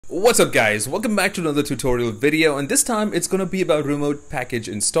What's up guys, welcome back to another tutorial video, and this time it's gonna be about remote package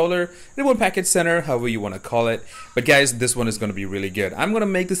installer, remote package center, however you want to call it. But guys, this one is gonna be really good. I'm gonna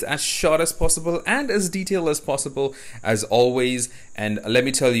make this as short as possible and as detailed as possible as always, and let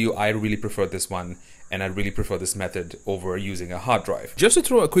me tell you, I really prefer this one. And I really prefer this method over using a hard drive. Just to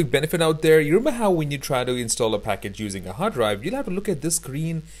throw a quick benefit out there, you remember how when you try to install a package using a hard drive, you'll have to look at this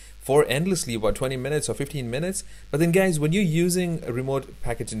screen for endlessly about 20 minutes or 15 minutes. But then guys, when you're using a remote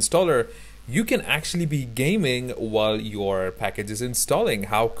package installer, you can actually be gaming while your package is installing.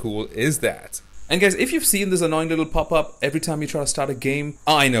 How cool is that? And guys, if you've seen this annoying little pop-up every time you try to start a game,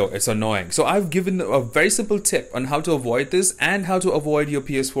 I know it's annoying. So I've given a very simple tip on how to avoid this and how to avoid your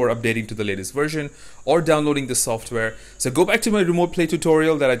PS4 updating to the latest version or downloading the software. So go back to my remote play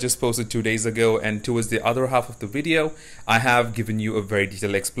tutorial that I just posted 2 days ago, and towards the other half of the video, I have given you a very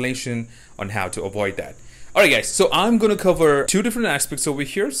detailed explanation on how to avoid that. Alright guys, so I'm going to cover two different aspects over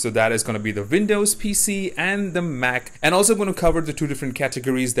here. So that is going to be the Windows PC and the Mac, and also going to cover the two different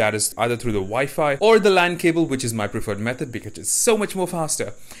categories, that is either through the Wi-Fi or the LAN cable, which is my preferred method because it's so much more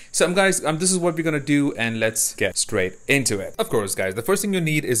faster. So guys, this is what we're going to do, and let's get straight into it. Of course guys, the first thing you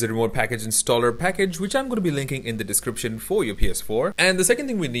need is a remote package installer package, which I'm going to be linking in the description for your PS4. And the second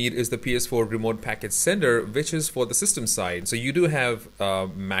thing we need is the PS4 remote package sender, which is for the system side. So you do have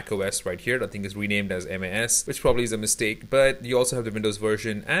Mac OS right here. I think it's renamed as MAS, which probably is a mistake, but you also have the Windows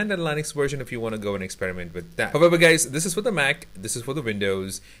version and a Linux version if you want to go and experiment with that. However guys, this is for the Mac, this is for the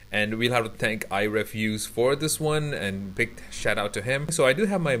Windows, and we'll have to thank iRefuse for this one, and big shout out to him. So I do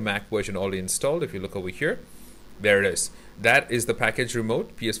have my Mac version already installed. If you look over here, there it is. That is the package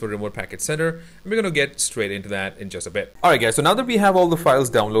remote, PS4 remote package center, and we're going to get straight into that in just a bit. Alright guys, so now that we have all the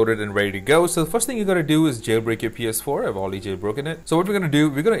files downloaded and ready to go, so the first thing you're going to do is jailbreak your PS4. I've already jailbroken it. So what we're going to do,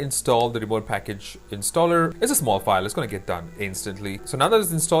 we're going to install the remote package installer. It's a small file, it's going to get done instantly. So now that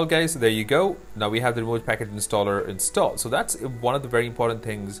it's installed guys, there you go. Now we have the remote package installer installed. So that's one of the very important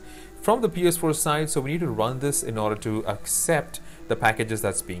things from the PS4 side. So we need to run this in order to accept the packages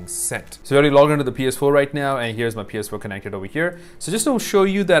that's being sent. So I already logged into the PS4 right now, and here's my PS4 connected over here. So just to show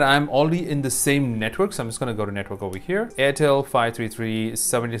you that I'm already in the same network, so I'm just going to go to network over here, Airtel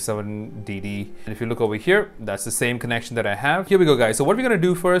 53377DD, and if you look over here, that's the same connection that I have. Here we go guys. So what we're going to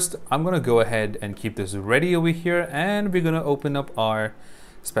do first, I'm going to go ahead and keep this ready over here, and we're going to open up our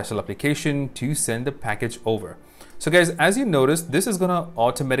special application to send the package over. So guys, as you notice, this is going to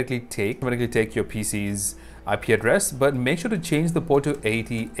automatically take your PC's IP address, but make sure to change the port to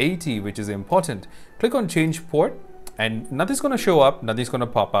 8080, which is important. Click on change port, and nothing's going to show up, nothing's going to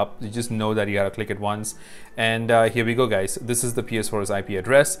pop up. You just know that you gotta click it once. And here we go guys, this is the PS4's IP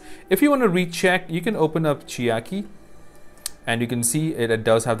address. If you want to recheck, you can open up Chiaki, and you can see it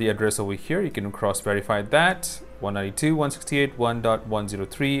does have the address over here. You can cross verify that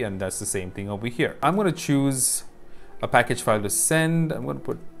 192.168.1.103, and that's the same thing over here. I'm going to choose a package file to send. I'm going to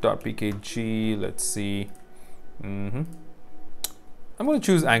put .pkg, let's see. I'm going to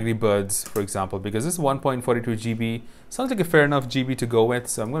choose Angry Birds, for example, because this is 1.42 GB. Sounds like a fair enough GB to go with,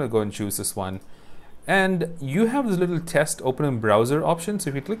 so I'm going to go and choose this one. And you have this little test open in browser option. So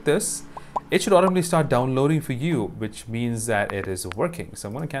if you click this, it should automatically start downloading for you, which means that it is working. So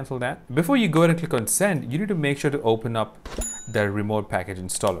I'm going to cancel that. Before you go ahead and click on send, you need to make sure to open up the remote package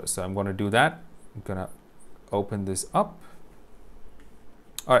installer. So I'm going to do that. I'm going to open this up.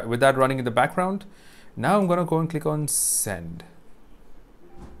 All right, with that running in the background, now I'm going to go and click on send.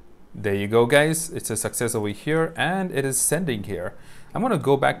 There you go guys, it's a success over here, and it is sending here. I'm going to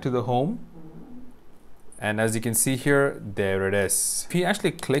go back to the home, and as you can see here, there it is. If you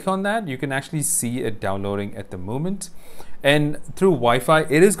actually click on that, you can actually see it downloading at the moment. And through Wi-Fi,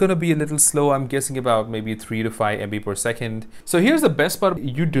 it is going to be a little slow. I'm guessing about maybe 3 to 5 MB per second. So here's the best part.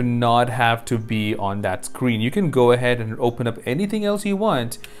 You do not have to be on that screen. You can go ahead and open up anything else you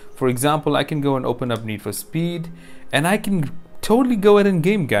want. For example, I can go and open up Need for Speed, and I can totally go ahead and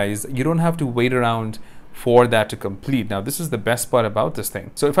game guys. You don't have to wait around for that to complete. Now this is the best part about this thing.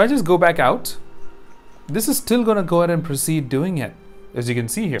 So if I just go back out, this is still going to go ahead and proceed doing it, as you can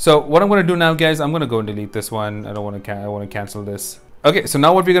see here. So what I'm going to do now guys, I'm going to go and delete this one. I want to cancel this. Okay, so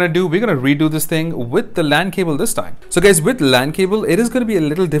now what we're going to do, we're going to redo this thing with the LAN cable this time. So guys, with LAN cable, it is going to be a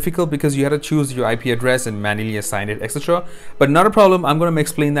little difficult because you have to choose your IP address and manually assign it, etc. But not a problem. I'm going to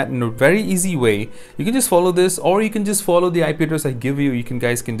explain that in a very easy way. You can just follow this, or you can just follow the IP address I give you.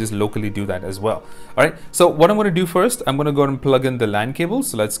 Guys can just locally do that as well. All right, so what I'm going to do first, I'm going to go and plug in the LAN cable.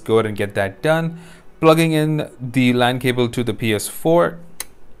 So let's go ahead and get that done. Plugging in the LAN cable to the PS4,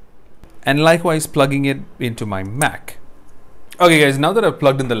 and likewise plugging it into my Mac. Okay guys, now that I've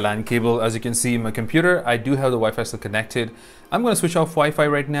plugged in the LAN cable, as you can see in my computer, I do have the Wi-Fi still connected. I'm going to switch off Wi-Fi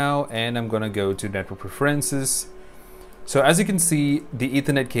right now, and I'm going to go to network preferences. So as you can see, the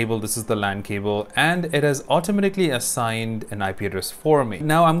Ethernet cable, this is the LAN cable, and it has automatically assigned an IP address for me.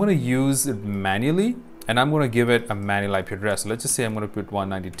 Now I'm going to use it manually, and I'm going to give it a manual IP address. So let's just say I'm going to put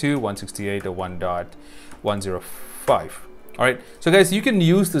 192.168 or 1.105. All right, so guys, you can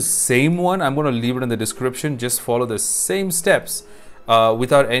use the same one. I'm going to leave it in the description. Just follow the same steps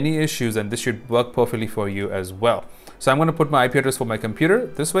without any issues, and this should work perfectly for you as well. So I'm going to put my IP address for my computer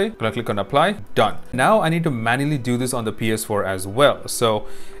this way. I'm going to click on apply, done. Now I need to manually do this on the PS4 as well. So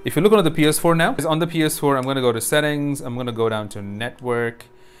if you look on the PS4 now, on the PS4, I'm going to go to settings. I'm going to go down to network.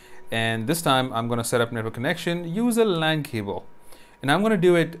 And this time I'm going to set up network connection, use a LAN cable. And I'm going to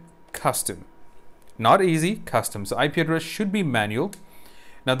do it custom. Not easy, custom. So IP address should be manual.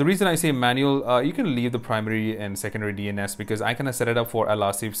 Now the reason I say manual, you can leave the primary and secondary DNS because I kind of set it up for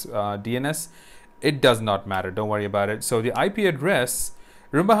Elastic's DNS. It does not matter, don't worry about it. So the IP address,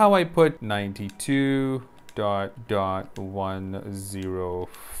 remember how I put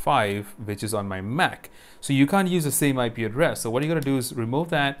 92.105, which is on my Mac. So you can't use the same IP address. So what you're gonna do is remove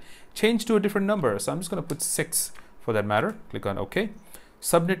that, change to a different number. So I'm just gonna put 6 for that matter. Click on OK.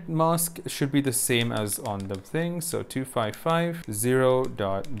 Subnet mask should be the same as on the thing. So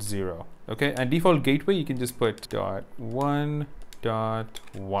 255.0.0. Okay, and default gateway, you can just put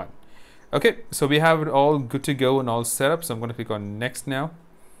 .1.1. Okay, so we have it all good to go and all set up. So I'm going to click on next now.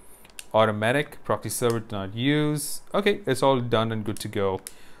 Automatic, proxy server do not use. Okay, it's all done and good to go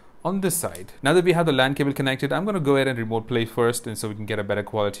on this side. Now that we have the LAN cable connected, I'm going to go ahead and remote play first, and so we can get a better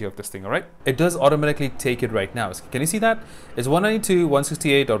quality of this thing, all right? It does automatically take it right now. So can you see that? It's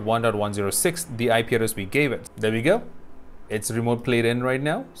 192.168.1.106, the IP address we gave it. There we go. It's remote played in right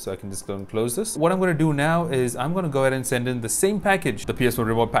now, so I can just go and close this. What I'm going to do now is I'm going to go ahead and send in the same package, the PS4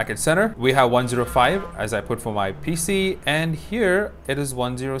 Remote Package Sender. We have 105 as I put for my PC, and here it is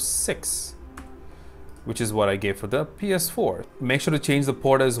 106, which is what I gave for the PS4. Make sure to change the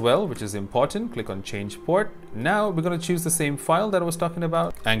port as well, which is important. Click on change port. Now we're going to choose the same file that I was talking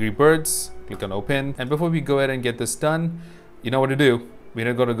about, Angry Birds. Click on open. And before we go ahead and get this done, you know what to do.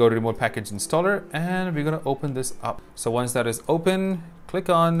 We're going to go to Remote Package Installer, and we're going to open this up. So once that is open, click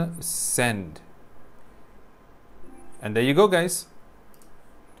on send. And there you go, guys.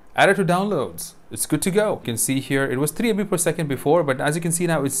 Add it to downloads. It's good to go. You can see here, it was 3 MB per second before, but as you can see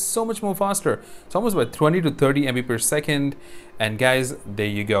now, it's so much more faster. It's almost about 20 to 30 MB per second. And guys, there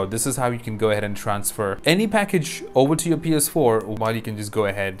you go. This is how you can go ahead and transfer any package over to your PS4 while you can just go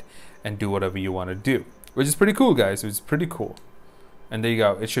ahead and do whatever you want to do, which is pretty cool, guys. It's pretty cool. And there you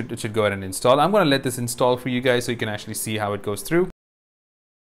go. It should go ahead and install. I'm going to let this install for you guys so you can actually see how it goes through.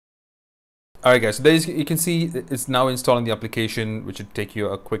 All right, guys. So there you can see it's now installing the application, which should take you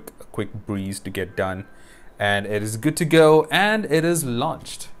a quick breeze to get done. And it is good to go, and it is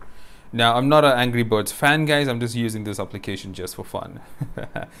launched. Now, I'm not an Angry Birds fan, guys. I'm just using this application just for fun.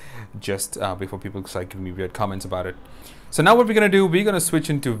 Just before people start giving me weird comments about it. So now what we're going to do, we're going to switch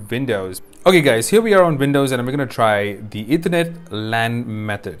into Windows. Okay, guys, here we are on Windows, and we're going to try the Ethernet LAN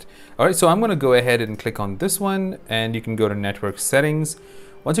method. All right, so I'm going to go ahead and click on this one, and you can go to Network Settings.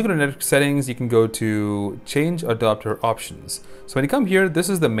 Once you go to Network Settings, you can go to Change Adapter Options. So when you come here, this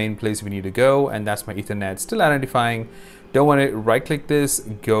is the main place we need to go, and that's my Ethernet. Still identifying. Don't want to right-click this,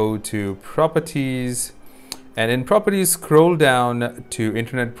 go to Properties, and in Properties, scroll down to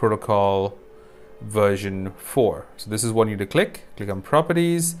Internet Protocol version 4. So this is what you need to click on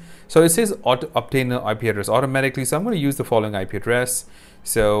Properties. So it says obtain an IP address automatically, so I'm going to use the following IP address.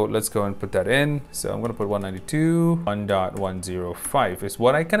 So let's go and put that in. So I'm going to put 192.1.105 is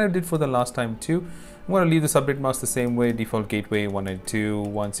what I kind of did for the last time too. I'm going to leave the subnet mask the same way, default gateway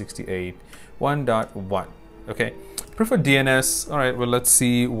 192.168.1.1. Okay, prefer DNS. All right, well, let's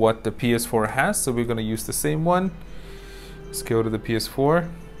see what the PS4 has. So we're going to use the same one. Let's go to the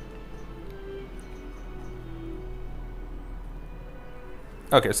PS4.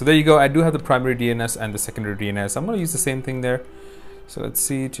 Okay, so there you go. I do have the primary DNS and the secondary DNS. I'm going to use the same thing there. So let's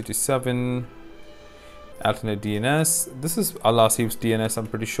see, 227, alternate DNS. This is Elastic's DNS, I'm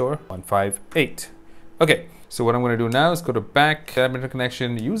pretty sure, 158. Okay, so what I'm going to do now is go to back, admin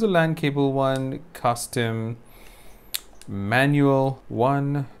connection, use a LAN cable one, custom, manual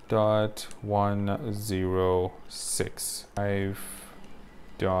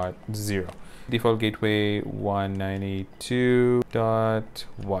 1.106.5.0. Default gateway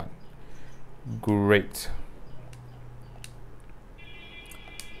 192.1. Great.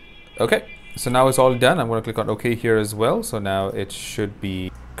 Okay, so now it's all done. I'm going to click on OK here as well. So now it should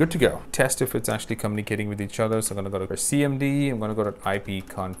be good to go. Test if it's actually communicating with each other. So I'm going to go to CMD. I'm going to go to IP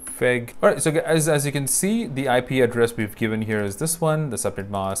config. All right, so as you can see, the IP address we've given here is this one, the subnet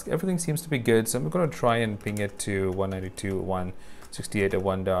mask. Everything seems to be good. So I'm going to try and ping it to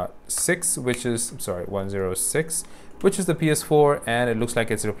 192.168.1.6, which is, I'm sorry, 106, which is the PS4, and it looks like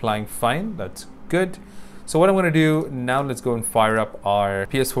it's replying fine. That's good. So what I'm going to do now, let's go and fire up our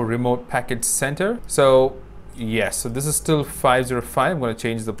PS4 Remote Package Sender. So yes, so this is still 505. I'm going to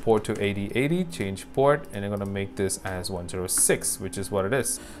change the port to 8080, change port, and I'm going to make this as 106, which is what it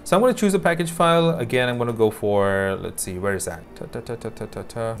is. So I'm going to choose a package file. Again, I'm going to go for, let's see, where is that?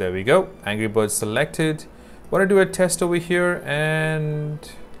 There we go. Angry Birds selected. Want to do a test over here, and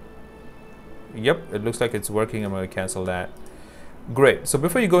yep, it looks like it's working. I'm going to cancel that. Great. So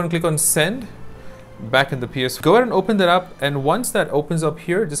before you go and click on send, back in the PS, go ahead and open that up, and once that opens up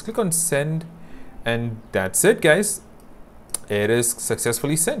here, just click on send, and that's it, guys. It is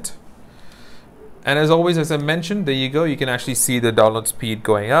successfully sent. And as always, as I mentioned, there you go. You can actually see the download speed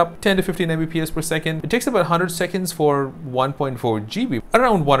going up, 10 to 15 Mbps per second. It takes about 100 seconds for 1.4 GB,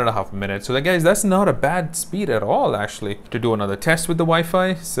 around 1.5 minutes. So that, guys, that's not a bad speed at all, actually, to do another test with the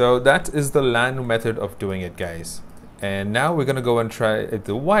Wi-Fi. So that is the LAN method of doing it, guys. And now we're going to go and try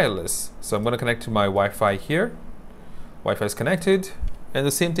the wireless. So I'm going to connect to my Wi-Fi here. Wi-Fi is connected. And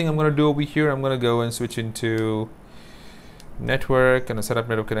the same thing I'm going to do over here. I'm going to go and switch into network and set up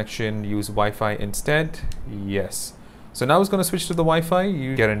network connection. Use Wi-Fi instead. Yes. So now it's going to switch to the Wi-Fi.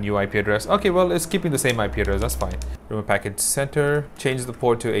 You get a new IP address. Okay, well, it's keeping the same IP address. That's fine. Remote Package Sender. Change the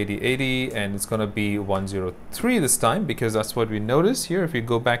port to 8080. And it's going to be 103 this time, because that's what we noticed here. If you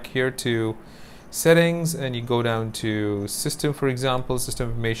go back here to settings and you go down to system, for example, system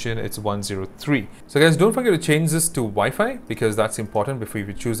information, it's 103. So guys, don't forget to change this to Wi-Fi, because that's important. Before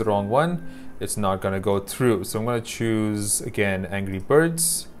you choose the wrong one, it's not going to go through. So I'm going to choose again Angry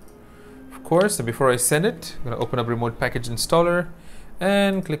Birds, of course. And before I send it, I'm going to open up Remote Package Installer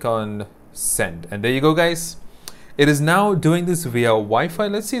and click on send. And there you go, guys. It is now doing this via Wi-Fi.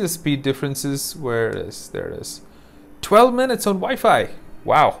 Let's see the speed differences. Where it is? There it is. 12 minutes on Wi-Fi.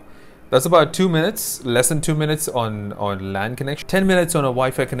 Wow. That's about 2 minutes, less than 2 minutes on LAN connection, 10 minutes on a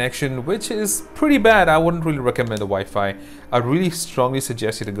Wi-Fi connection, which is pretty bad. I wouldn't really recommend the Wi-Fi. I really strongly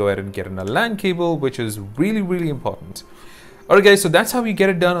suggest you to go ahead and get a LAN cable, which is really, really important. Alright guys, so that's how you get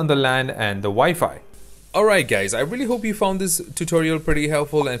it done on the LAN and the Wi-Fi. Alright guys, I really hope you found this tutorial pretty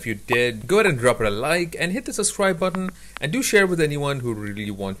helpful, and if you did, go ahead and drop it a like and hit the subscribe button, and do share with anyone who really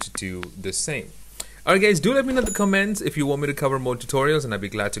wants to do the same. Alright guys, do let me know in the comments if you want me to cover more tutorials, and I'd be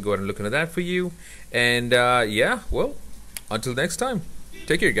glad to go ahead and look into that for you. And yeah, well, until next time,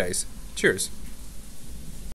 take care guys. Cheers.